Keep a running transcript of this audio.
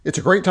It's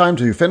a great time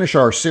to finish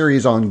our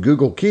series on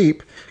Google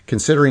Keep,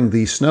 considering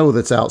the snow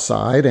that's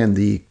outside and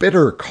the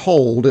bitter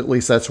cold. At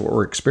least that's what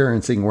we're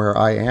experiencing where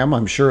I am.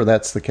 I'm sure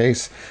that's the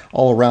case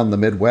all around the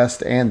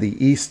Midwest and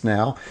the East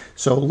now.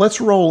 So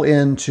let's roll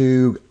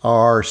into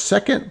our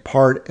second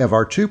part of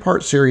our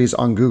two-part series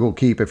on Google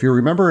Keep. If you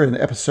remember in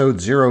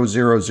episode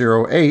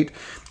 0008,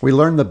 we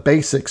learned the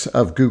basics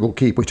of Google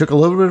Keep. We took a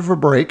little bit of a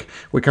break.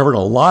 We covered a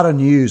lot of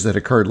news that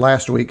occurred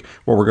last week.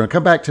 Well, we're going to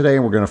come back today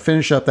and we're going to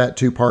finish up that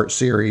two-part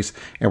series,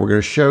 and we're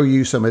going to show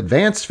you some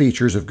advanced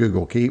features of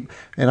Google Keep.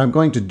 And I'm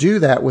going to do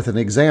that with an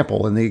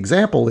example. And the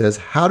example is,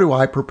 how do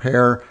I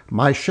prepare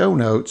my show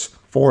notes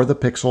for the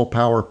Pixel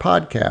Power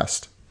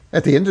podcast?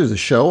 At the end of the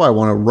show, I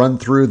want to run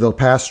through the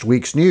past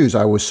week's news.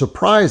 I was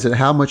surprised at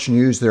how much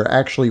news there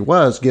actually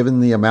was given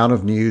the amount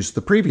of news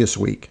the previous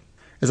week.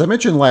 As I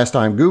mentioned last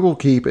time, Google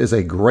Keep is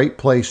a great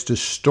place to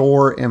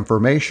store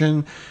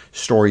information,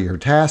 store your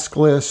task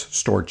list,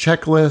 store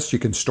checklists. You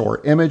can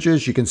store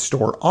images. You can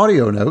store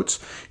audio notes.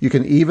 You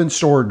can even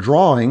store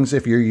drawings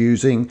if you're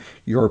using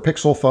your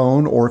Pixel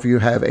phone or if you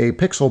have a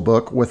Pixel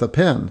book with a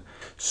pen.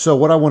 So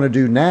what I want to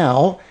do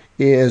now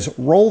is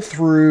roll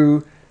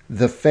through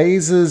the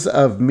phases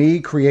of me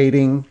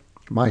creating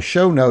my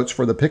show notes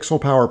for the Pixel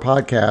Power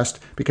podcast,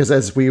 because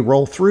as we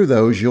roll through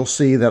those, you'll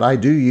see that I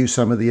do use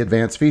some of the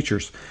advanced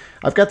features.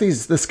 I've got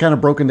this kind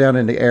of broken down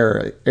into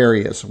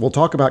areas. We'll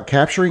talk about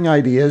capturing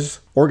ideas,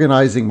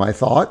 organizing my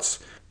thoughts,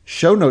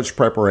 show notes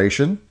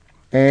preparation,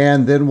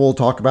 and then we'll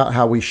talk about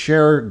how we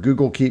share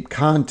Google Keep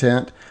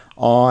content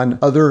on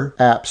other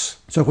apps.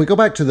 So if we go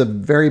back to the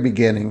very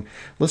beginning,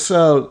 let's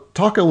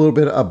talk a little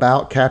bit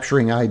about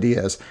capturing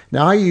ideas.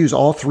 Now, I use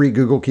all three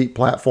Google Keep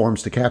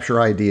platforms to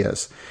capture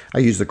ideas. I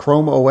use the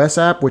Chrome OS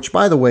app, which,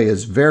 by the way,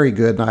 is very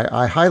good, and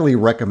I highly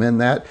recommend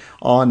that.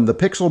 On the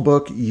Pixel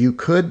Book, you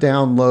could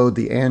download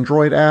the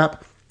Android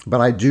app,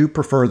 but I do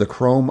prefer the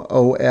Chrome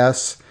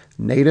OS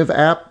native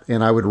app,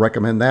 and I would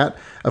recommend that.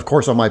 Of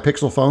course, on my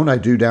Pixel phone, I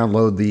do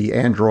download the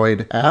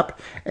Android app,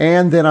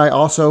 and then I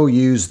also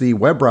use the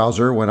web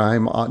browser when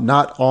I'm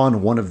not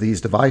on one of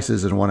these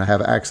devices and want to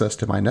have access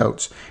to my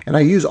notes. And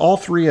I use all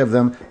three of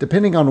them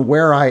depending on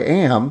where I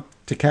am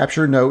to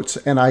capture notes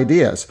and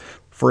ideas.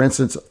 For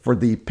instance, for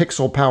the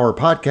Pixel Power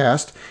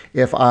podcast,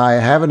 if I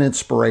have an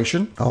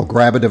inspiration, I'll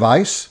grab a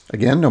device,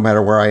 again, no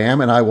matter where I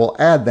am, and I will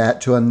add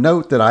that to a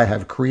note that I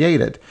have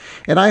created.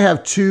 And I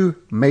have two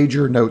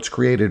major notes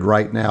created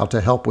right now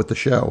to help with the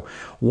show.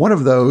 One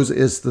of those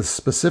is the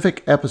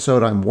specific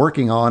episode I'm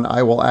working on.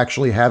 I will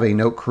actually have a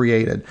note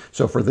created.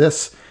 So for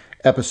this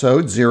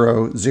episode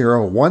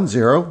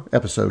 0010,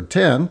 episode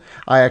 10,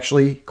 I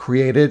actually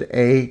created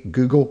a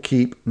Google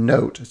Keep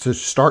note to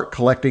start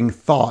collecting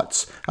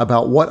thoughts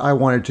about what I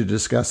wanted to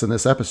discuss in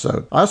this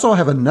episode. I also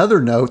have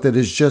another note that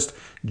is just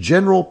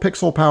general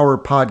Pixel Power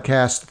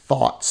podcast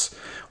thoughts.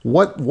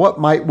 What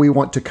might we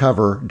want to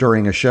cover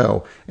during a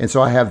show? And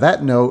so I have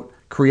that note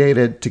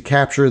created to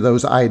capture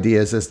those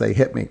ideas as they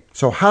hit me.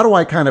 So how do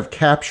I kind of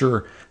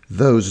capture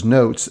those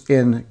notes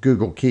in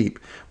Google Keep?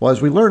 Well, as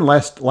we learned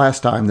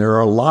last time, there are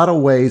a lot of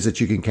ways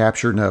that you can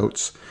capture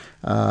notes,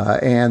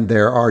 and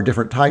there are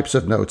different types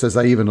of notes, as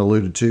I even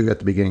alluded to at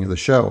the beginning of the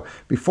show.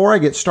 Before I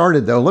get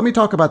started, though, let me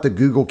talk about the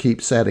Google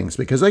Keep settings,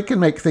 because they can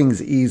make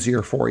things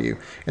easier for you.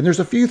 And there's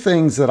a few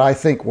things that I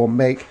think will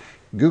make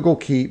Google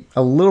Keep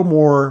a little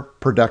more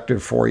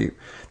productive for you.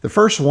 The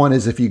first one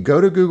is if you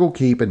go to Google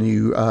Keep and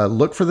you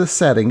look for the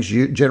settings,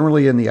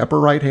 generally in the upper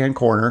right-hand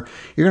corner,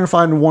 you're going to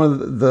find one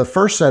of the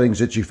first settings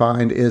that you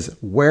find is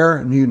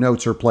where new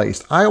notes are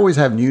placed. I always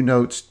have new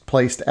notes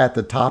placed at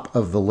the top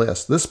of the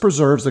list. This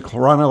preserves the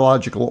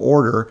chronological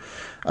order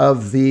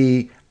of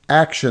the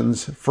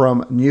actions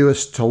from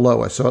newest to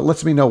lowest. So it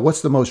lets me know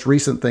what's the most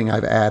recent thing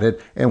I've added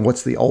and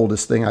what's the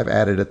oldest thing I've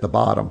added at the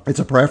bottom. It's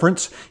a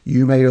preference.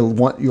 You may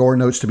want your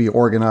notes to be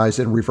organized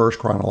in reverse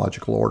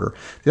chronological order.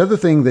 The other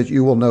thing that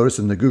you will notice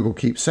in the Google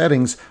Keep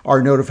settings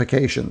are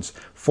notifications.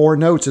 For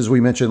notes, as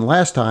we mentioned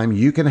last time,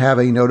 you can have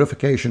a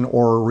notification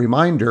or a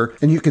reminder,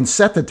 and you can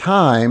set the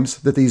times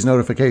that these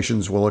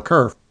notifications will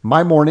occur.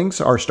 My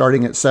mornings are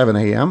starting at 7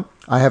 a.m.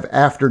 I have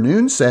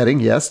afternoon setting.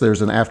 Yes,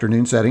 there's an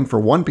afternoon setting for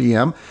 1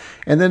 p.m.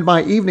 And then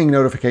my evening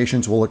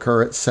notifications will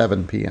occur at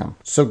 7 p.m.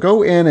 So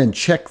go in and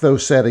check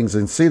those settings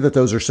and see that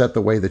those are set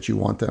the way that you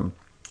want them.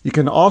 You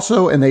can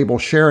also enable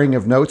sharing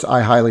of notes.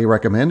 I highly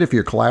recommend if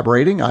you're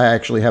collaborating. I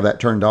actually have that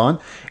turned on.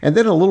 And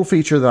then a little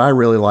feature that I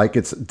really like,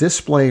 it's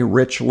display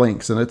rich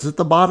links, and it's at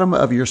the bottom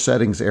of your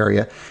settings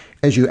area.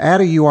 As you add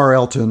a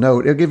URL to a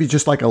note, it'll give you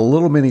just like a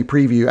little mini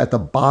preview at the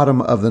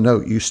bottom of the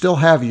note. You still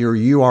have your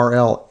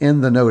URL in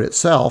the note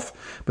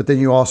itself, but then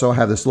you also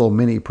have this little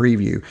mini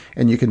preview,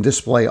 and you can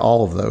display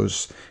all of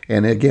those.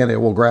 And again, it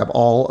will grab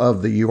all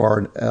of the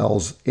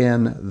URLs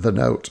in the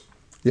note.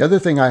 The other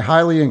thing I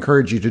highly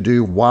encourage you to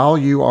do while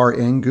you are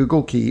in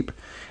Google Keep,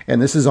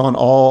 and this is on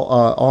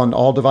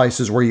all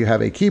devices where you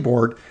have a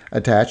keyboard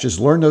attached, is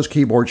learn those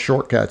keyboard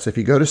shortcuts. If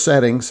you go to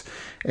settings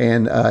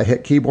and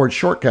hit keyboard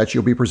shortcuts,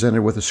 you'll be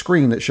presented with a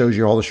screen that shows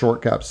you all the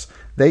shortcuts.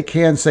 They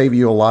can save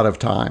you a lot of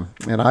time,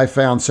 and I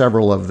found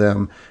several of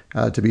them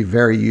to be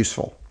very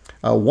useful.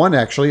 One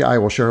actually I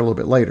will share a little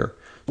bit later.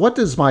 What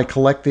does my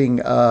collecting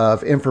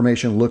of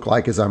information look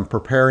like as I'm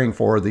preparing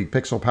for the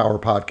Pixel Power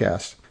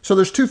podcast? So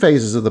there's two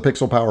phases of the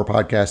Pixel Power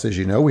podcast, as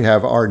you know. We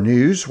have our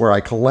news, where I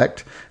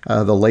collect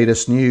the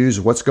latest news,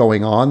 what's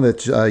going on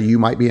that you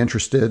might be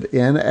interested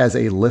in as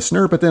a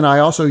listener. But then I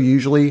also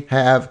usually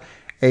have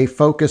a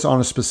focus on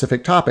a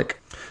specific topic.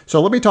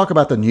 So let me talk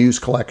about the news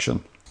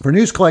collection. For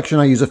news collection,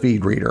 I use a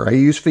feed reader. I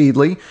use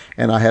Feedly,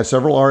 and I have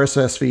several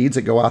RSS feeds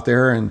that go out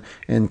there and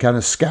kind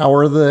of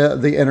scour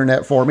the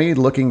internet for me,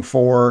 looking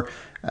for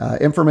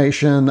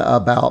information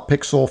about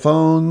Pixel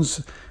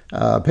phones,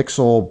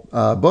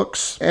 Pixel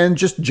books, and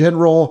just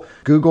general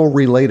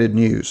Google-related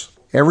news.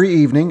 Every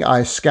evening,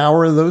 I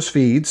scour those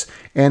feeds,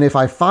 and if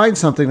I find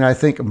something that I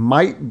think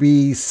might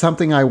be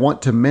something I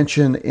want to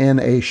mention in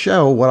a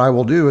show, what I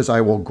will do is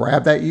I will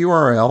grab that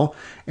URL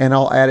and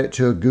I'll add it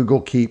to a Google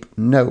Keep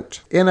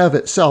note. In of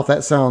itself,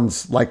 that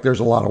sounds like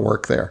there's a lot of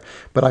work there,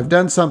 but I've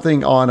done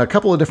something on a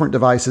couple of different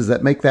devices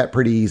that make that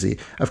pretty easy.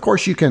 Of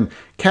course, you can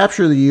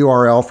capture the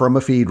URL from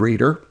a feed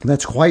reader.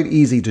 That's quite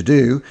easy to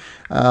do,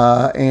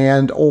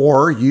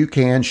 or you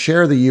can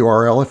share the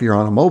URL if you're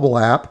on a mobile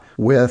app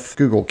with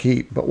Google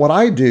Keep. But what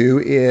I do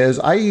is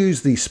I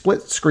use the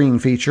split screen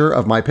feature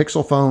of my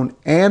Pixel phone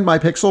and my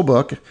Pixel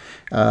book.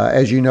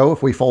 As you know,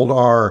 if we fold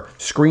our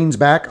screens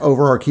back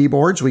over our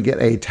keyboards, we get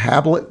a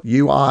tablet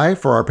UI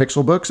for our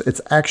Pixel books.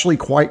 It's actually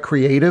quite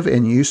creative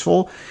and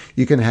useful.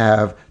 You can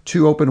have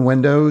two open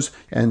windows,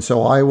 and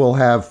so I will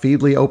have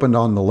Feedly opened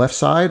on the left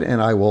side, and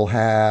I will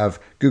have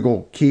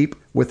Google Keep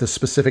with a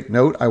specific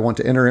note I want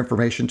to enter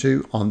information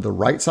to on the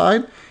right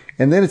side.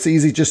 And then it's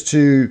easy just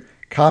to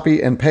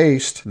copy and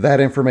paste that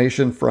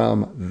information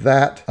from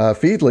that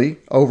Feedly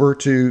over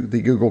to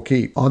the Google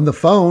Keep. On the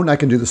phone, I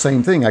can do the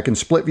same thing. I can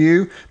split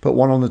view, put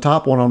one on the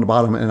top, one on the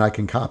bottom, and I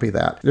can copy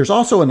that. There's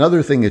also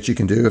another thing that you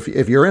can do.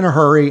 If you're in a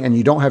hurry and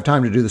you don't have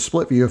time to do the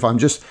split view, if I'm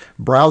just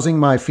browsing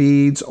my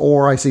feeds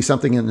or I see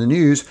something in the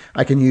news,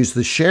 I can use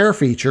the share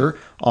feature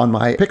on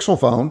my Pixel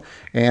phone,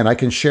 and I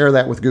can share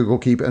that with Google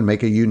Keep and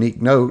make a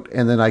unique note,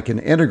 and then I can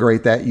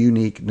integrate that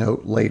unique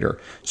note later.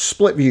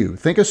 Split view.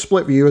 Think of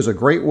split view as a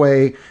great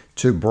way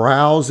to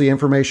browse the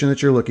information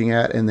that you're looking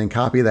at and then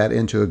copy that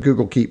into a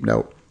Google Keep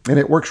note. And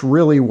it works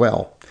really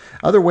well.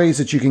 Other ways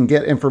that you can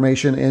get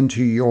information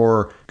into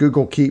your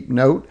Google Keep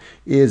note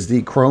is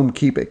the Chrome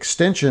Keep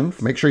extension.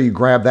 Make sure you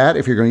grab that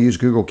if you're going to use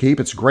Google Keep.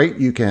 It's great.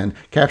 You can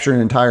capture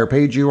an entire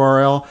page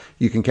URL.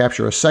 You can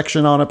capture a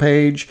section on a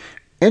page.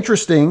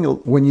 Interesting,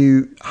 when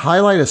you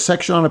highlight a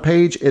section on a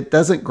page, it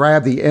doesn't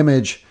grab the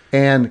image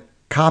and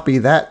copy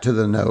that to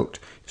the note.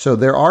 So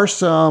there are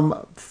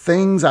some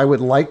things I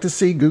would like to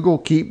see Google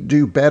Keep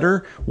do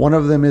better. One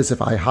of them is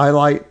if I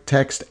highlight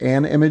text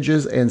and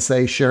images and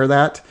say share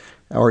that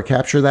or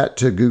capture that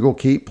to Google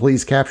Keep,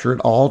 please capture it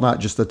all, not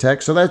just the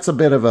text. So that's a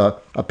bit of a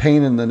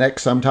pain in the neck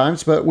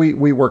sometimes, but we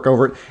work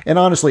over it. And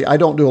honestly, I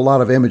don't do a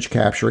lot of image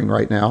capturing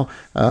right now.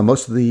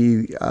 Most of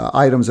the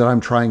items that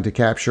I'm trying to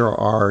capture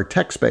are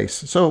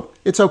text-based. So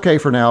it's okay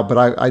for now,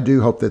 but I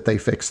do hope that they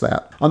fix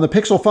that. On the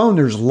Pixel phone,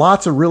 there's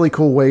lots of really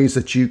cool ways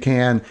that you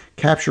can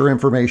capture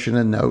information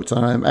in notes.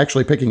 And I'm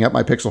actually picking up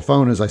my Pixel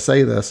phone as I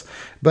say this.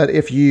 But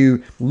if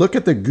you look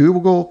at the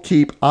Google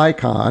Keep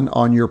icon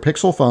on your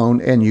Pixel phone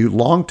and you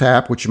long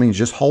tap, which means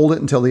just hold it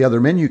until the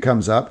other menu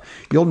comes up,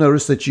 you'll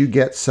notice that you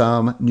get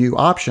some new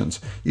options.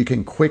 You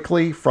can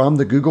quickly, from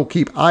the Google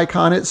Keep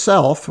icon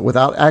itself,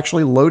 without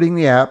actually loading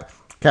the app,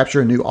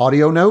 capture a new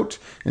audio note,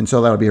 and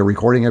so that'll be a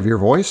recording of your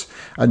voice.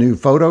 A new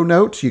photo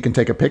note, you can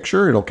take a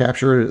picture, it'll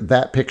capture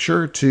that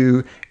picture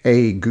to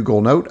a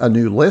Google Note. A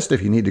new list,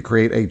 if you need to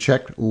create a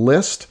checked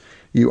list.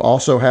 You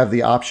also have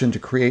the option to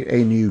create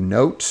a new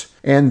note,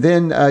 and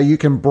then you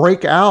can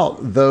break out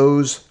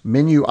those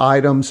menu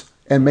items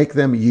and make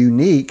them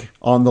unique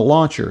on the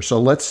launcher.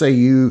 So let's say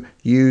you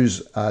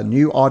use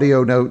new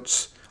audio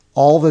notes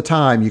all the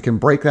time. You can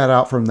break that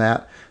out from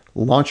that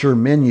launcher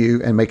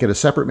menu and make it a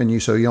separate menu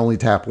so you only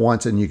tap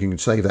once and you can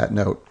save that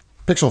note.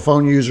 Pixel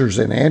phone users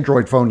and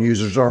Android phone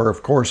users are,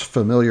 of course,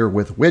 familiar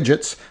with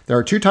widgets. There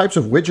are two types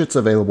of widgets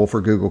available for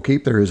Google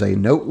Keep. There is a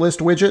note list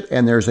widget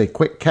and there's a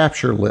quick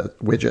capture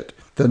widget.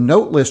 The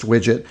note list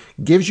widget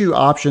gives you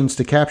options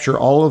to capture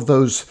all of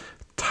those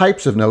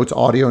types of notes,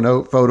 audio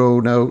note, photo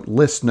note,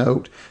 list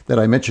note that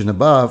I mentioned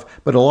above,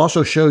 but it'll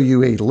also show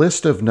you a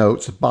list of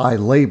notes by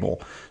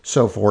label.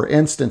 So for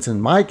instance,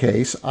 in my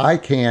case, I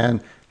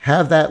can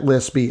have that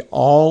list be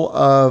all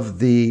of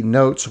the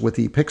notes with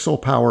the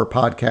Pixel Power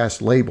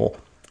Podcast label.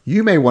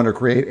 You may want to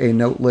create a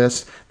note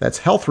list that's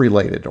health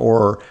related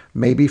or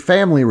maybe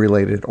family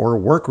related or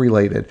work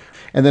related.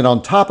 And then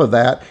on top of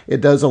that,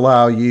 it does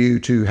allow you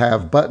to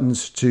have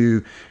buttons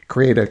to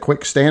create a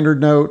quick standard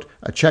note,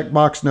 a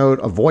checkbox note,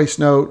 a voice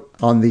note.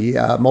 On the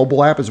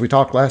mobile app, as we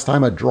talked last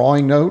time, a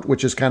drawing note,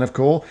 which is kind of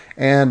cool,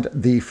 and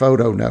the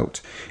photo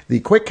note. The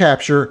quick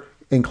capture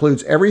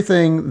includes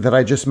everything that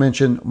I just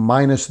mentioned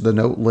minus the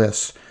note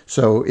list.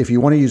 So if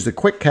you want to use the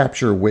quick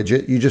capture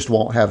widget, you just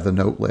won't have the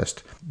note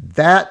list.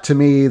 That, to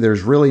me,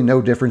 there's really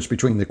no difference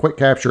between the quick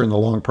capture and the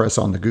long press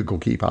on the Google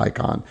Keep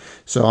icon.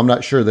 So I'm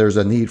not sure there's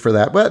a need for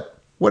that, but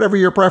whatever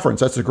your preference,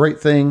 that's a great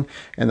thing.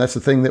 And that's the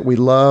thing that we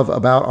love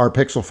about our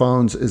Pixel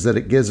phones, is that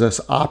it gives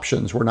us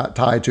options. We're not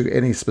tied to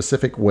any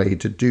specific way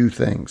to do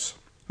things.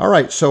 All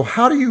right, so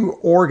how do you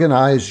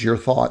organize your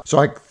thoughts? So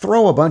I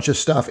throw a bunch of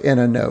stuff in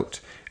a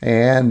note.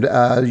 And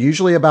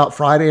usually about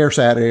Friday or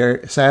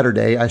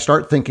Saturday, I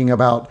start thinking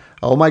about,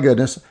 oh my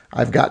goodness,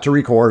 I've got to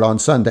record on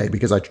Sunday,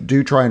 because I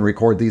do try and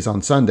record these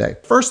on Sunday.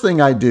 First thing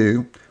I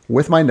do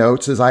with my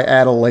notes is I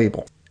add a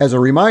label. As a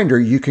reminder,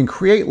 you can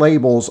create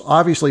labels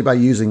obviously by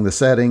using the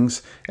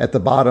settings at the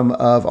bottom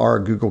of our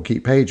Google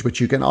Keep page, but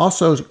you can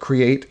also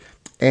create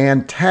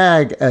and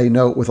tag a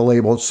note with a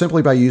label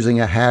simply by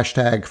using a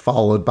hashtag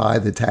followed by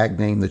the tag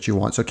name that you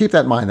want. So keep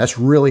that in mind. That's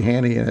really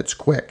handy and it's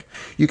quick.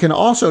 You can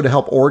also, to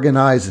help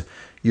organize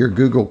your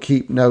Google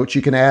Keep notes,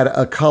 you can add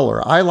a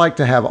color. I like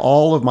to have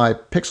all of my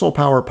Pixel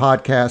Power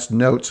Podcast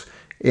notes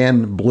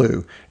in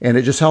blue, and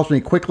it just helps me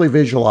quickly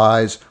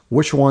visualize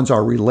which ones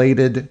are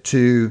related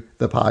to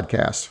the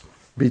podcast.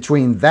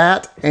 Between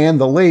that and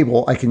the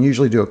label, I can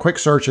usually do a quick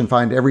search and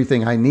find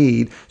everything I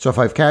need. So if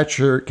I've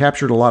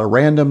captured a lot of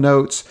random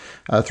notes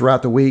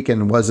throughout the week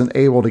and wasn't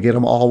able to get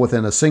them all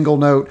within a single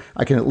note,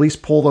 I can at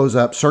least pull those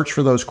up, search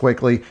for those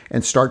quickly,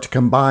 and start to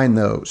combine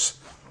those.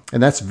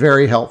 And that's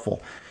very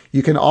helpful.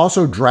 You can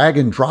also drag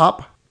and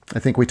drop. I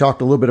think we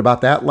talked a little bit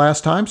about that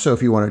last time. So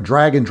if you want to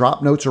drag and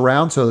drop notes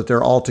around so that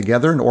they're all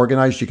together and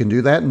organized, you can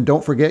do that. And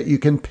don't forget, you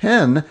can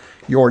pin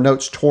your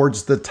notes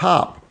towards the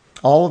top.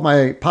 All of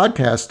my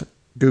podcast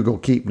Google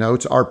Keep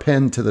notes are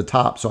pinned to the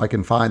top so I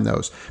can find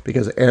those,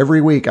 because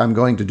every week I'm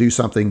going to do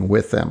something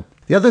with them.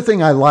 The other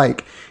thing I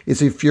like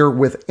is if you're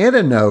within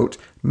a note,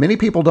 many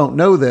people don't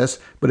know this,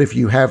 but if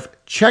you have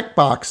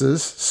checkboxes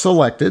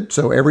selected,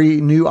 so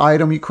every new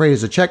item you create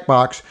is a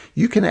checkbox,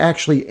 you can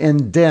actually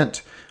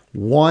indent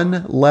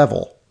one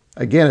level.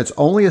 Again, it's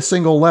only a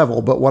single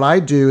level, but what I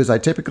do is I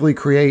typically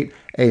create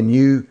a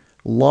new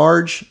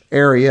large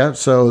area.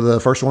 So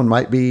the first one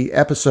might be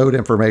episode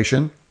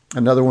information.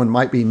 Another one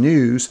might be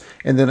news.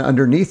 And then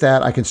underneath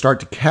that, I can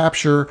start to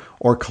capture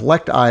or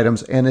collect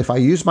items. And if I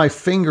use my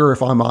finger,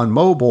 if I'm on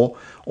mobile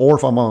or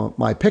if I'm on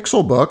my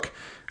Pixelbook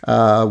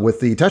with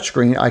the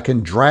touchscreen, I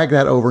can drag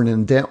that over and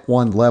indent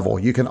one level.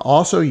 You can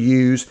also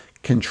use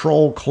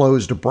Control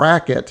closed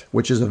bracket,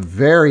 which is a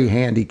very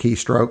handy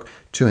keystroke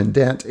to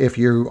indent if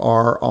you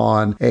are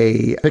on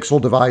a Pixel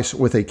device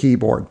with a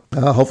keyboard.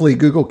 Hopefully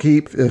Google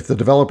Keep, if the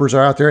developers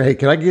are out there, hey,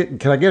 can I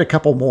get a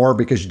couple more?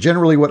 Because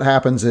generally what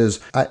happens is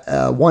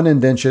one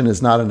indentation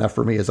is not enough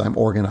for me as I'm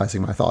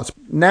organizing my thoughts.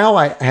 Now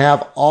I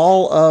have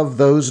all of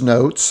those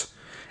notes,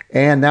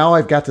 and now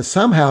I've got to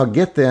somehow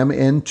get them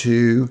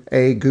into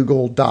a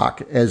Google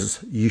Doc.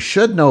 As you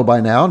should know by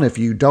now, and if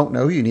you don't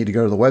know, you need to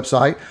go to the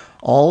website.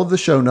 All of the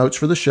show notes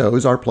for the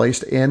shows are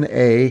placed in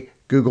a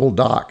Google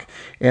Doc.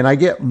 And I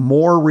get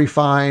more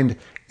refined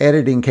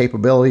editing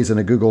capabilities in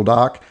a Google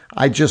Doc.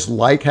 I just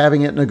like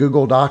having it in a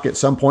Google Doc. At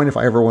some point, if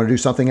I ever want to do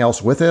something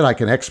else with it, I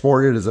can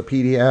export it as a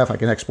PDF. I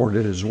can export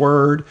it as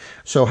Word.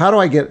 So how do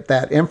I get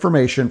that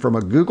information from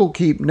a Google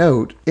Keep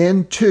note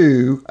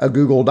into a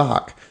Google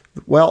Doc?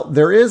 Well,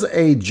 there is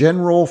a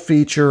general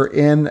feature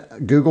in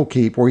Google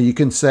Keep where you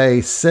can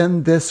say,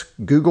 send this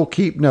Google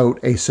Keep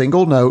note, a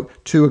single note,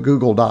 to a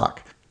Google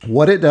Doc.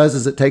 What it does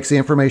is it takes the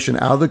information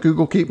out of the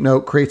Google Keep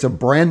note, creates a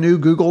brand new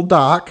Google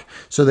Doc,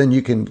 so then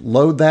you can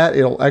load that.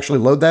 It'll actually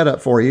load that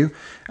up for you,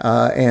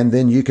 and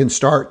then you can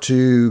start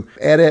to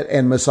edit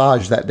and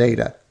massage that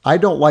data. I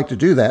don't like to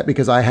do that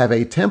because I have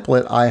a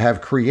template I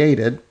have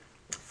created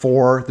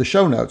for the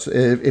show notes.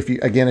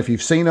 If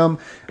you've seen them,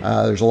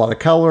 there's a lot of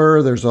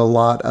color, there's a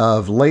lot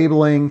of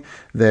labeling,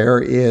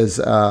 there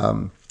is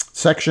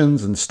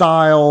sections and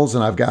styles,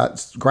 and I've got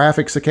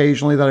graphics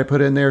occasionally that I put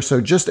in there. So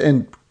just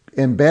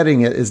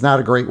embedding it is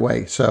not a great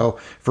way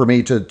for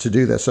me to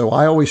do this. So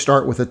I always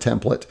start with a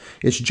template.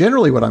 It's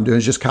generally what I'm doing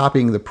is just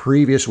copying the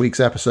previous week's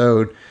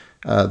episode,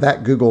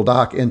 that Google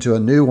Doc, into a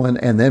new one,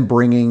 and then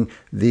bringing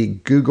the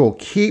Google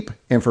Keep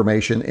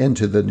information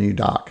into the new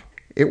doc.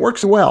 It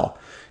works well.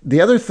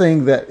 The other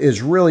thing that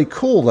is really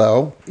cool,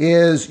 though,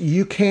 is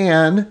you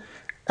can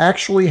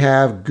actually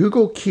have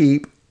Google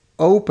Keep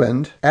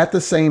opened at the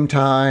same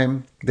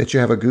time that you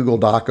have a Google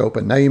Doc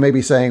open. Now you may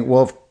be saying,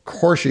 well, of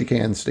course you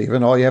can,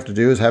 Stephen. All you have to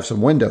do is have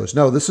some windows.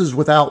 No, this is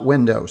without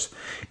windows.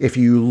 If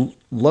you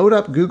load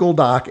up Google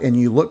Doc and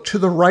you look to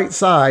the right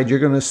side, you're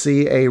going to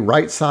see a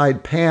right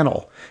side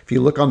panel. If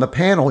you look on the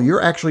panel,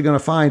 you're actually going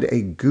to find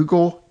a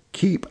Google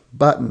Keep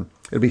button.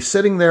 It'll be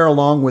sitting there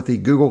along with the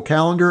Google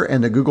Calendar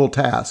and the Google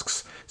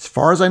Tasks. As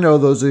far as I know,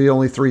 those are the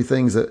only three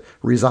things that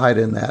reside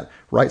in that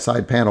right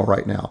side panel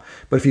right now.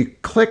 But if you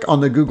click on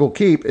the Google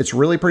Keep, it's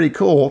really pretty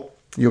cool.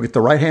 You'll get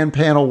the right-hand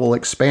panel will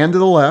expand to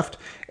the left,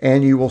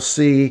 and you will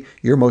see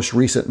your most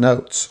recent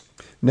notes.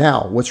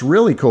 Now, what's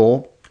really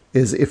cool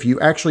is if you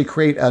actually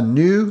create a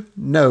new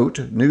note,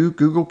 new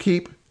Google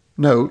Keep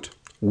note,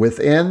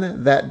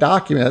 within that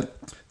document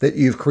that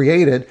you've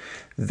created,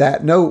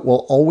 that note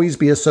will always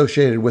be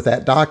associated with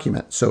that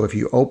document. So if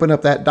you open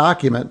up that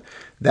document,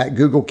 that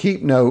Google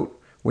Keep note,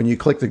 when you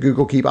click the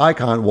Google Keep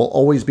icon, will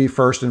always be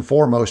first and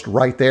foremost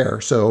right there.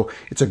 So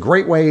it's a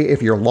great way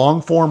if you're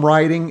long form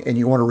writing and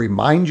you want to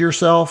remind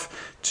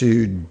yourself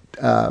to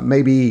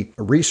maybe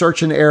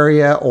research an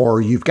area,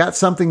 or you've got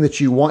something that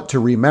you want to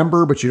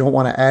remember, but you don't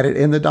want to add it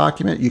in the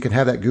document, you can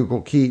have that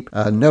Google Keep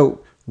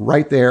note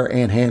right there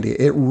and handy.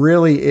 It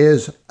really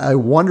is a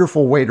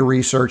wonderful way to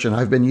research, and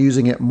I've been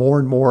using it more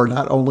and more,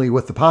 not only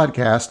with the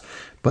podcast,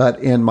 but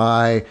in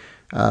my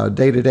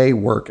day-to-day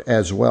work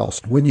as well.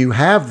 So when you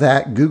have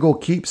that Google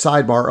Keep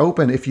sidebar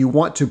open, if you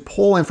want to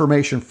pull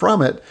information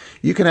from it,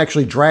 you can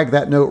actually drag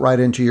that note right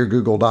into your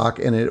Google Doc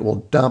and it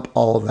will dump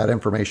all of that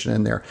information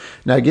in there.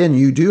 Now, again,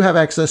 you do have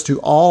access to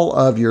all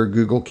of your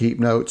Google Keep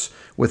notes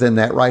within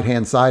that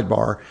right-hand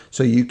sidebar,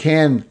 so you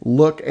can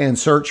look and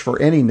search for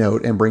any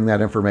note and bring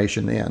that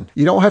information in.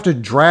 You don't have to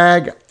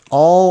drag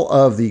all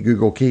of the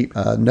Google Keep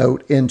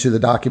note into the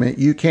document.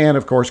 You can,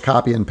 of course,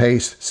 copy and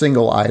paste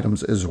single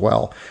items as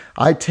well.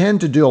 I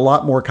tend to do a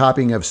lot more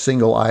copying of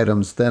single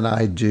items than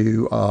I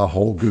do a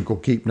whole Google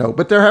Keep note.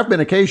 But there have been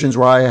occasions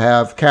where I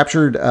have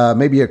captured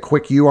maybe a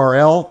quick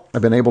URL.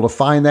 I've been able to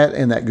find that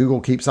in that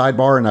Google Keep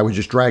sidebar, and I would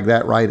just drag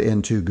that right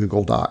into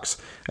Google Docs.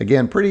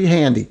 Again, pretty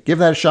handy. Give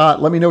that a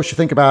shot. Let me know what you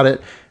think about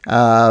it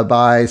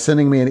by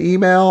sending me an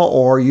email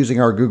or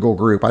using our Google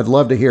group. I'd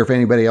love to hear if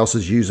anybody else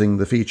is using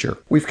the feature.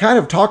 We've kind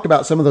of talked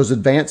about some of those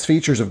advanced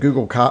features of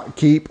Google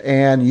Keep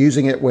and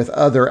using it with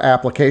other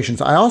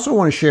applications. I also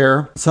want to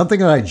share something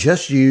that I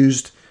just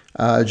used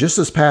just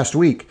this past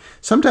week.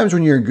 Sometimes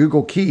when you're in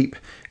Google Keep,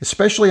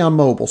 especially on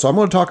mobile, so I'm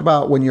going to talk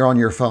about when you're on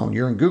your phone.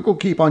 You're in Google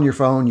Keep on your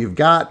phone, you've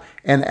got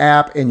an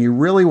app, and you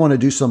really want to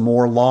do some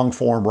more long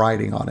form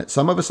writing on it.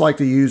 Some of us like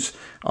to use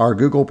our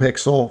Google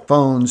Pixel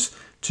phones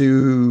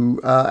to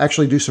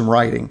actually do some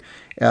writing.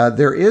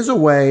 There is a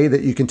way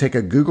that you can take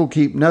a Google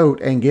Keep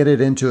note and get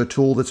it into a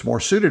tool that's more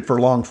suited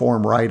for long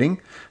form writing,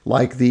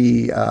 like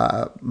the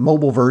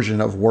mobile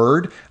version of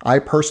Word. I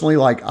personally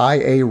like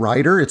IA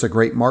Writer. It's a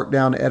great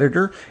markdown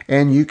editor,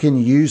 and you can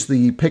use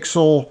the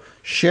Pixel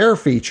Share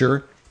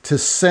feature to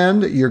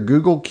send your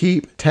Google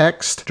Keep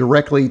text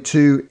directly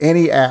to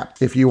any app.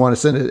 If you want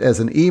to send it as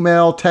an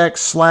email,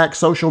 text, Slack,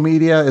 social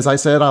media, as I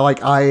said, I like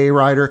IA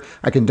Writer.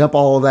 I can dump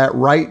all of that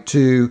right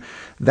to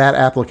that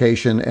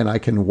application and I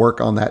can work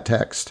on that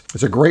text.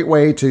 It's a great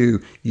way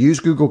to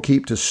use Google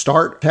Keep to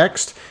start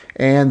text,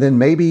 and then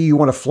maybe you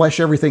want to flesh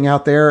everything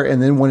out there,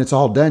 and then when it's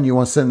all done, you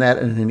want to send that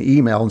in an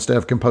email instead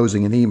of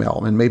composing an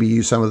email, and maybe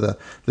use some of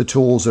the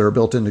tools that are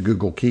built into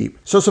Google Keep.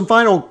 So some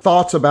final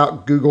thoughts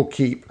about Google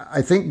Keep.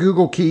 I think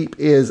Google Keep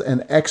is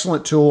an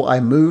excellent tool.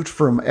 I moved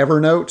from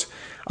Evernote.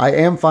 I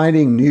am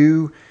finding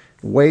new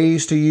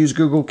ways to use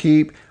Google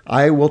Keep.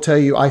 I will tell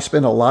you, I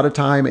spend a lot of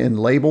time in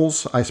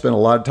labels. I spend a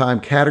lot of time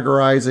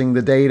categorizing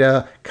the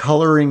data,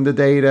 coloring the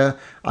data.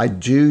 I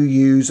do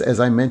use, as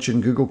I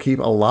mentioned, Google Keep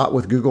a lot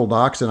with Google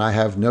Docs, and I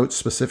have notes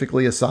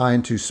specifically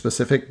assigned to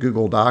specific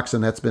Google Docs,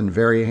 and that's been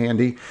very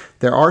handy.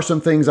 There are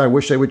some things I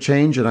wish they would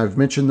change, and I've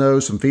mentioned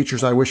those, some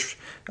features I wish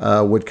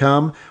would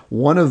come.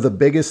 One of the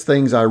biggest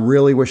things I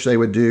really wish they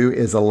would do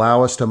is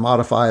allow us to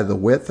modify the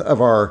width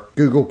of our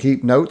Google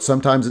Keep notes.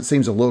 Sometimes it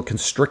seems a little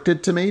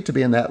constricted to me to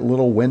be in that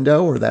little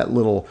window or that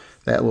little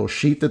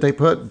sheet that they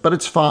put, but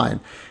it's fine.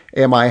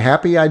 Am I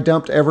happy I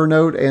dumped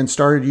Evernote and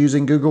started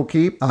using Google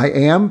Keep? I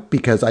am,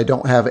 because I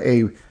don't have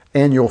a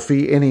annual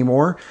fee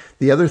anymore.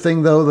 The other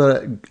thing, though,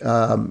 that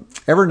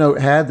Evernote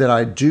had that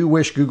I do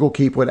wish Google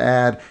Keep would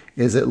add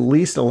is at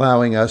least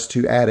allowing us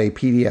to add a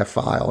PDF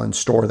file and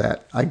store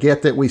that. I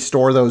get that we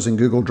store those in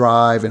Google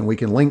Drive and we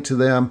can link to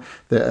them.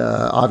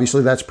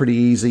 Obviously, that's pretty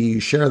easy. You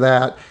share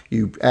that,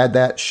 you add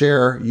that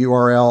share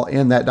URL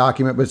in that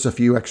document, but it's a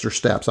few extra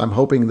steps. I'm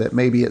hoping that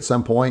maybe at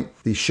some point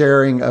the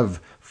sharing of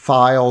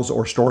files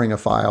or storing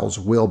of files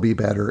will be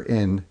better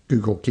in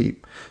Google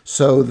Keep.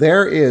 So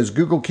there is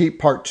Google Keep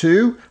Part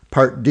 2,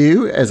 Part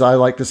 2, as I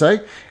like to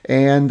say,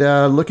 and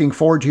looking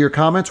forward to your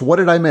comments. What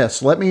did I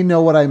miss? Let me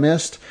know what I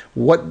missed.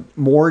 What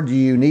more do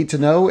you need to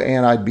know?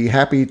 And I'd be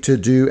happy to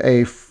do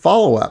a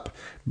follow-up.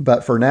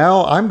 But for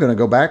now, I'm going to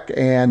go back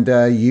and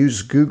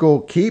use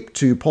Google Keep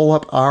to pull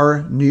up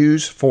our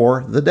news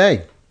for the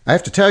day. I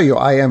have to tell you,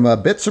 I am a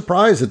bit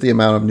surprised at the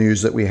amount of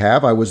news that we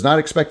have. I was not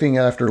expecting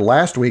after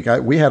last week.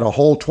 We had a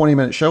whole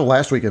 20-minute show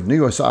last week of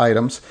news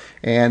items,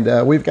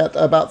 and we've got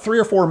about 3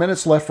 or 4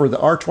 minutes left for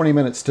our 20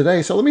 minutes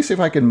today. So let me see if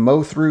I can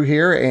mow through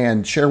here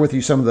and share with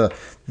you some of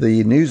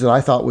the news that I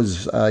thought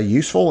was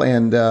useful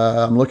and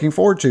I'm looking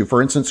forward to.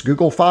 For instance,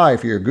 Google Fi.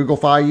 If you're a Google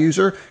Fi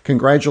user,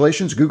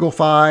 congratulations. Google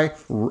Fi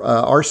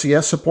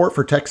RCS support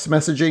for text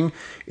messaging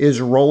is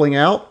rolling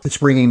out. It's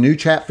bringing new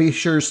chat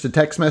features to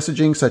text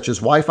messaging, such as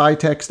Wi-Fi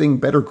texting,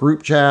 better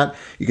group chat.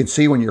 You can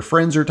see when your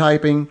friends are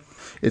typing.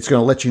 It's going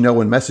to let you know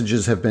when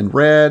messages have been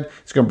read.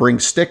 It's going to bring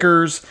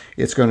stickers.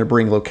 It's going to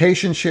bring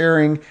location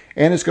sharing,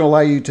 and it's going to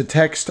allow you to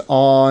text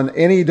on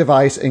any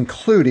device,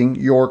 including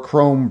your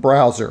Chrome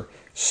browser.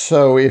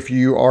 So if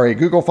you are a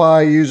Google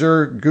Fi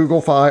user,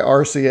 Google Fi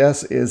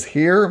RCS is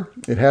here.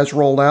 It has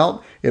rolled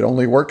out. It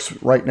only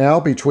works right now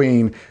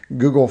between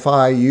Google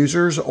Fi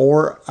users,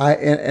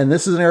 and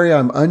this is an area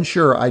I'm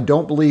unsure. I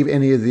don't believe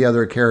any of the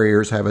other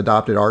carriers have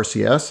adopted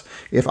RCS.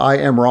 If I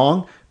am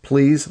wrong,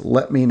 please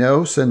let me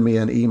know. Send me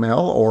an email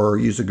or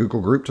use a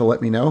Google group to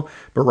let me know.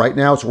 But right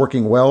now it's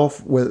working well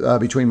with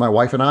between my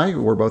wife and I.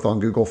 We're both on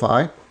Google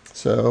Fi.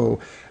 So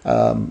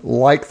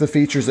like the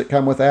features that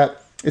come with that.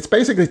 It's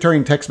basically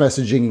turning text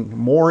messaging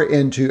more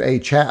into a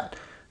chat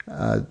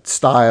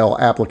style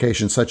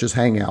application such as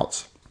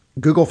Hangouts.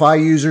 Google Fi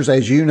users,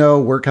 as you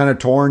know, we're kind of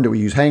torn. Do we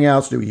use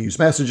Hangouts? Do we use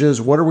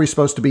Messages? What are we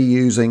supposed to be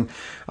using?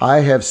 I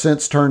have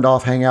since turned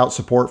off Hangout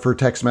support for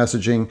text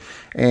messaging,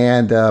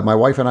 and my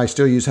wife and I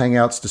still use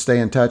Hangouts to stay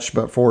in touch,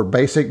 but for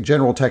basic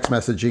general text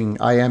messaging,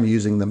 I am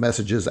using the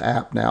Messages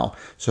app now.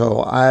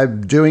 So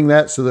I'm doing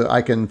that so that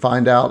I can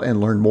find out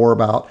and learn more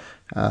about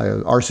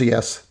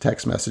RCS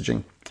text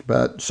messaging.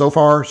 But so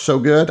far, so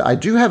good. I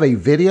do have a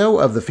video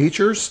of the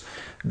features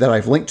that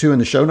I've linked to in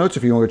the show notes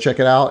if you want to check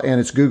it out. And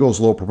it's Google's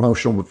little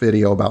promotional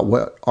video about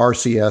what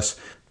RCS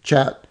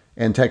chat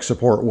and text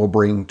support will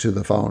bring to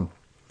the phone.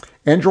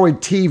 Android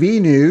TV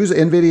news,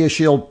 NVIDIA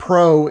Shield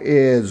Pro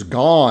is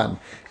gone.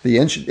 The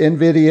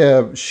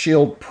NVIDIA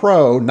Shield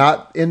Pro,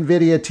 not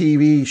NVIDIA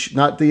TV,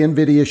 not the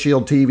NVIDIA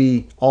Shield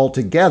TV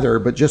altogether,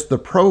 but just the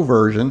Pro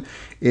version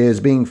is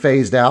being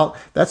phased out.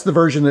 That's the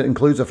version that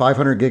includes a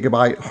 500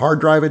 gigabyte hard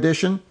drive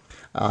edition.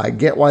 I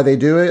get why they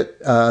do it.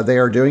 They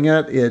are doing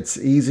it. It's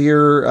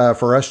easier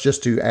for us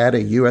just to add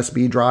a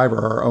USB drive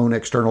or our own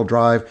external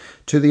drive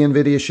to the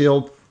NVIDIA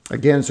Shield.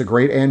 Again, it's a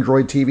great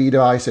Android TV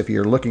device. If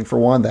you're looking for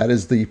one, that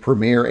is the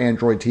premier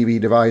Android TV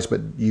device,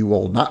 but you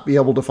will not be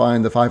able to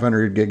find the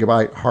 500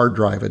 gigabyte hard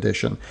drive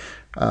edition.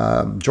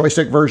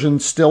 Joystick version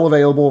still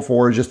available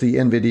for just the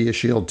NVIDIA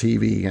Shield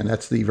TV, and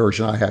that's the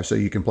version I have so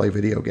you can play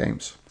video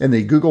games. In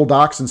the Google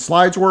Docs and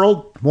Slides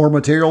world, more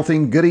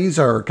material-themed goodies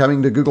are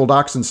coming to Google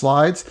Docs and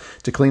Slides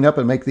to clean up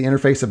and make the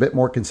interface a bit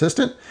more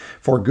consistent.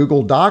 For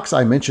Google Docs,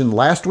 I mentioned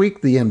last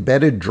week the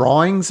embedded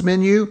drawings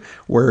menu,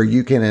 where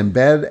you can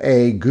embed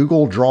a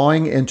Google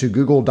drawing into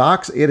Google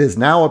Docs. It is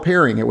now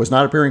appearing. It was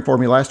not appearing for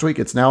me last week.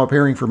 It's now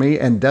appearing for me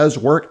and does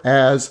work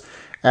as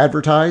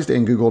advertised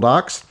in Google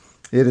Docs.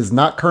 It is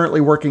not currently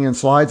working in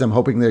Slides. I'm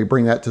hoping they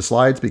bring that to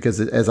Slides because,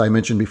 as I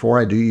mentioned before,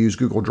 I do use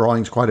Google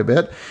Drawings quite a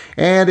bit.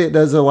 And it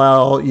does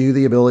allow you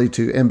the ability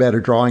to embed a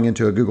drawing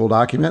into a Google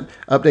document,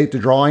 update the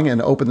drawing, and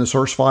open the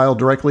source file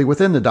directly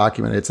within the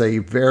document. It's a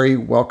very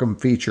welcome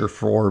feature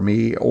for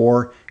me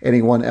or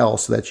anyone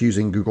else that's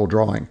using Google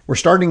Drawing. We're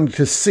starting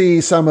to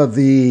see some of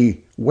the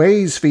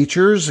Waze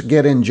features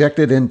get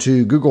injected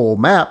into Google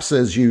Maps.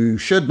 As you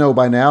should know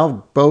by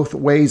now, both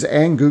Waze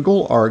and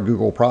Google are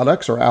Google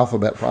products or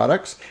Alphabet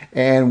products.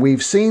 And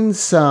we've seen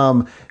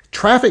some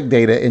traffic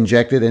data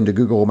injected into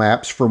Google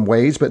Maps from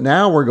Waze, but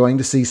now we're going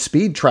to see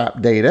speed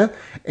trap data.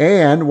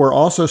 And we're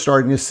also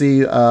starting to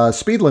see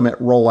speed limit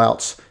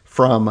rollouts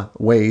from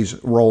Waze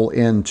roll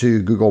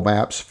into Google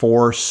Maps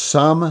for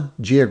some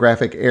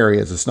geographic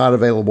areas. It's not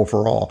available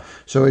for all.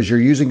 So as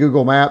you're using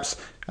Google Maps,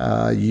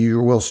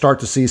 you will start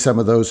to see some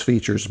of those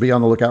features. Be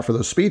on the lookout for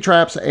those speed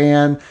traps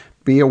and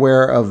be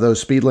aware of those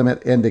speed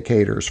limit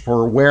indicators.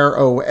 For Wear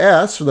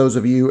OS, for those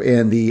of you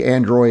in the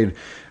Android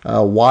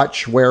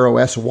Wear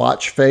OS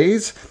watch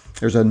phase,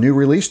 there's a new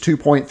release,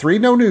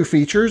 2.3, no new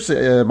features.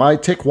 My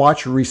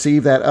TicWatch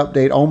received that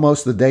update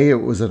almost the day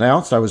it was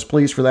announced. I was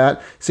pleased for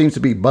that. Seems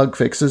to be bug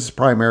fixes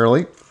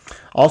primarily.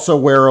 Also,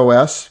 Wear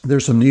OS,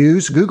 there's some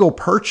news. Google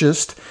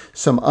purchased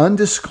some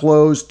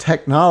undisclosed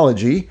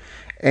technology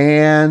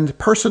and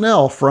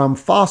personnel from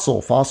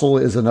Fossil. Fossil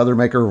is another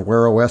maker of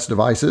Wear OS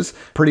devices.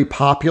 Pretty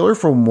popular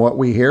from what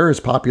we hear, as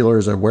popular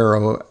as a Wear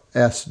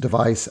OS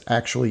device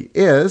actually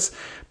is.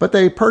 But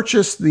they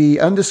purchased the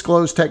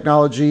undisclosed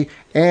technology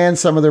and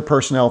some of their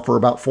personnel for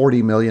about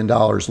 $40 million.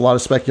 A lot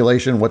of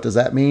speculation. What does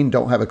that mean?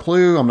 Don't have a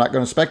clue. I'm not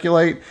going to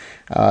speculate.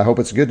 I hope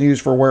it's good news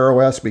for Wear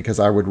OS because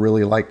I would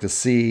really like to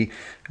see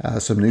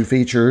some new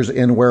features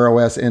in Wear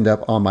OS end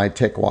up on my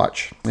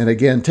TicWatch. And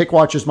again,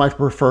 TicWatch is my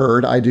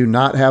preferred. I do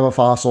not have a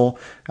Fossil.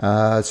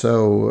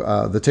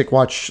 So the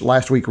TicWatch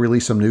last week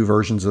released some new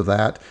versions of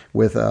that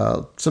with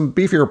some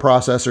beefier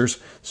processors.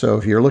 So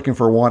if you're looking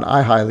for one,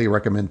 I highly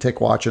recommend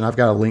TicWatch, and I've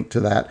got a link to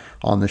that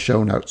on the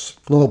show notes.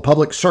 A little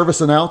public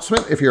service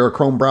announcement. If you're a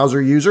Chrome browser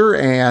user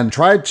and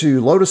tried to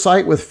load a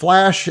site with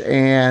Flash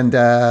and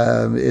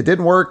it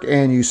didn't work,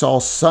 and you saw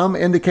some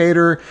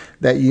indicator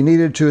that you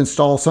needed to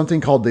install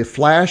something called the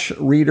Flash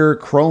Reader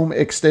Chrome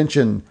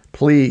extension,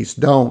 please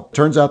don't.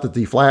 Turns out that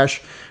the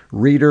Flash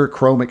Reader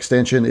Chrome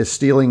extension is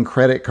stealing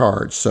credit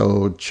cards.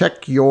 So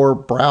check your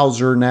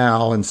browser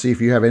now and see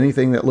if you have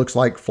anything that looks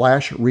like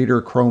Flash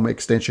Reader Chrome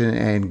extension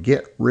and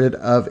get rid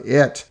of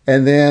it.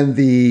 And then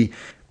the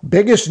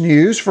biggest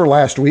news for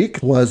last week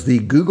was the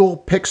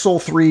Google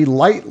Pixel 3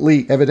 Lite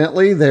leak.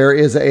 Evidently, there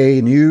is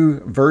a new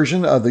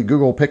version of the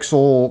Google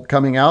Pixel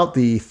coming out,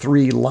 the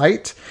 3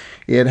 Lite.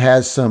 It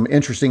has some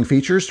interesting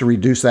features to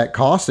reduce that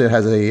cost. It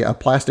has a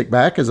plastic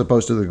back as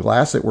opposed to the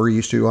glass that we're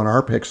used to on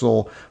our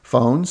Pixel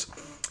phones.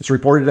 It's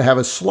reported to have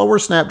a slower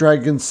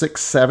Snapdragon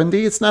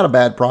 670. It's not a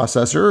bad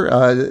processor.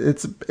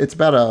 It's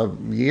about a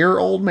year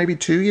old, maybe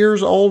 2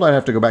 years old. I'd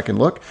have to go back and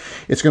look.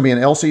 It's going to be an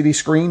LCD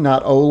screen,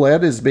 not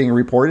OLED, is being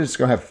reported. It's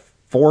going to have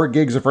 4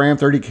 gigs of RAM,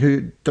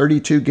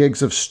 32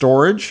 gigs of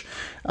storage,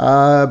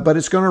 but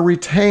it's going to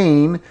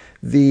retain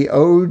the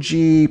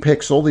OG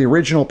Pixel, the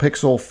original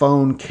Pixel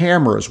phone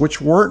cameras,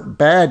 which weren't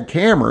bad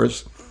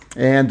cameras.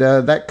 And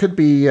that could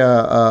be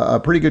a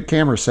pretty good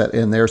camera set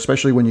in there,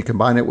 especially when you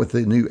combine it with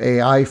the new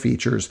AI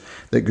features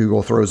that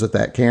Google throws at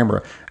that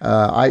camera.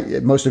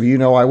 Most of you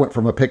know I went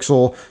from a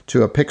Pixel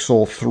to a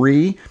Pixel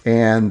 3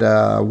 and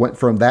went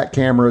from that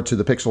camera to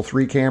the Pixel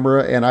 3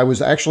 camera. And I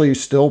was actually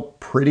still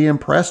pretty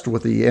impressed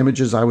with the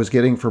images I was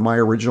getting from my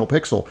original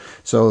Pixel.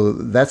 So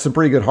that's some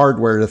pretty good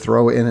hardware to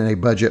throw in a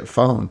budget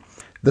phone.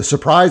 The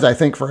surprise, I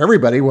think, for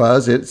everybody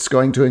was it's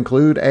going to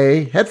include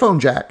a headphone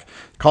jack.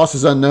 Cost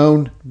is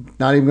unknown.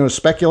 Not even going to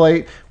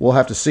speculate. We'll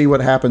have to see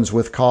what happens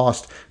with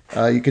cost.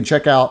 You can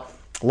check out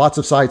lots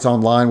of sites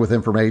online with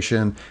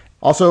information.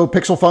 Also,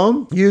 Pixel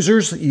phone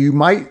users, you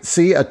might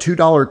see a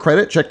 $2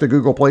 credit. Check the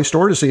Google Play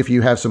Store to see if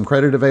you have some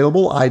credit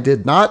available. I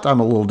did not. I'm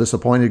a little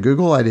disappointed,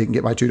 Google. I didn't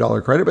get my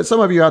 $2 credit, but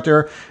some of you out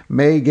there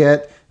may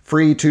get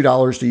free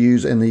 $2 to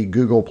use in the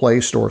Google Play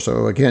Store.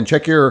 So again,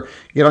 get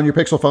on your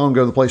Pixel phone,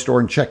 go to the Play Store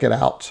and check it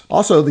out.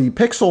 Also, the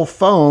Pixel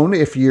phone,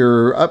 if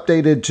you're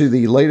updated to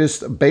the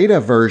latest beta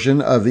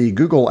version of the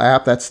Google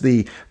app, that's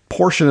the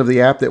portion of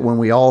the app that when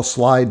we all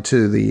slide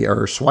to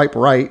or swipe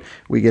right,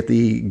 we get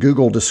the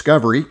Google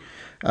Discovery.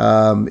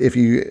 If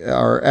you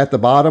are at the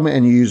bottom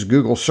and you use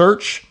Google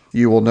Search,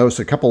 you will notice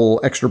a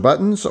couple extra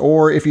buttons,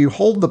 or if you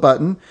hold the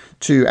button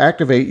to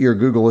activate your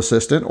Google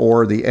Assistant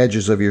or the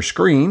edges of your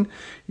screen,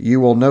 you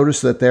will notice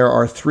that there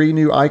are 3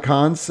 new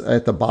icons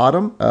at the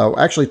bottom.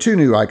 Actually, 2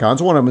 new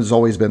icons. One of them has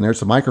always been there.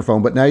 It's a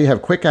microphone, but now you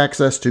have quick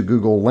access to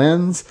Google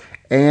Lens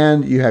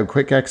and you have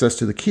quick access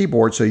to the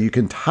keyboard so you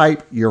can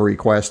type your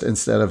request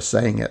instead of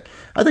saying it.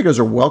 I think those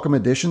are welcome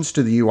additions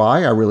to the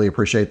UI. I really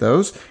appreciate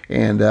those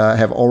and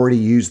have already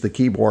used the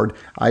keyboard.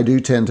 I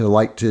do tend to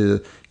like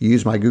to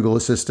use my Google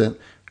Assistant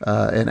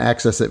and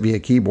access it via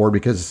keyboard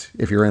because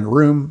if you're in a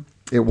room,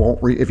 it won't.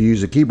 If you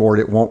use a keyboard,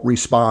 it won't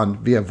respond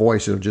via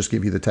voice. It'll just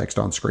give you the text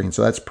on screen.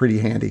 So that's pretty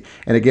handy.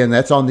 And again,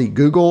 that's on the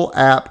Google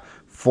app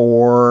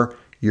for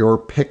your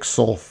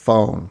Pixel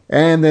phone.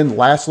 And then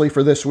lastly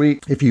for this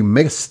week, if you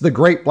missed the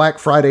great Black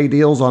Friday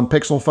deals on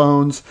Pixel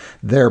phones,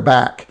 they're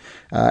back.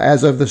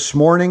 As of this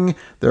morning,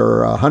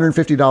 they're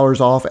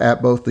 $150 off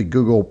at both the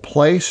Google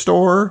Play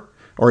Store,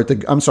 or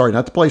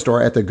not the Play Store,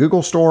 at the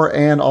Google Store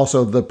and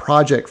also the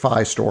Project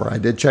Fi store. I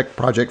did check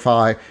Project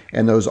Fi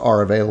and those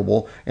are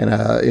available. And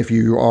if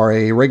you are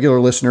a regular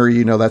listener,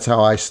 you know that's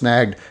how I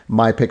snagged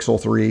my Pixel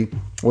 3,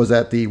 was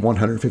at the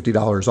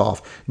 $150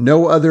 off.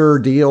 No other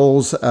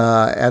deals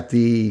at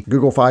the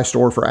Google Fi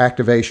store for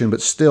activation,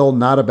 but still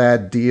not a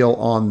bad deal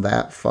on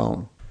that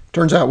phone.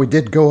 Turns out we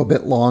did go a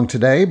bit long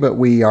today, but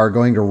we are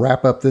going to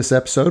wrap up this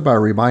episode by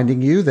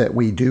reminding you that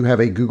we do have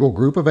a Google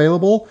group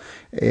available.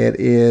 It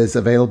is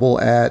available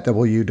at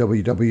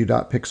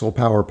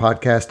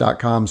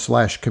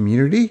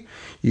www.pixelpowerpodcast.com/community.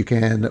 You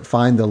can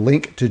find the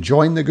link to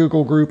join the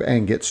Google group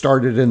and get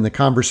started in the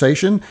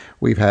conversation.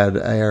 We've had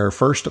our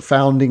first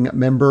founding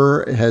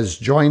member has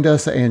joined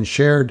us and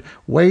shared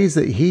ways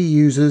that he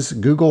uses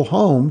Google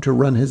Home to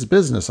run his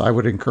business. I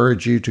would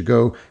encourage you to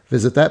go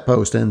visit that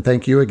post. And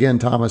thank you again,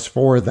 Thomas,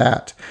 for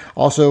that.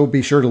 Also,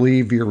 be sure to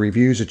leave your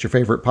reviews at your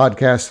favorite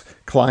podcast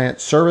client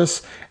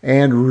service.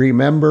 And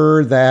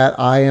remember that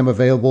I am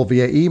available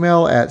via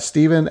email at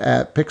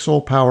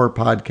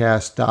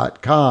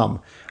steven@pixelpowerpodcast.com.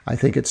 I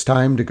think it's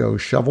time to go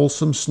shovel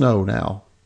some snow now.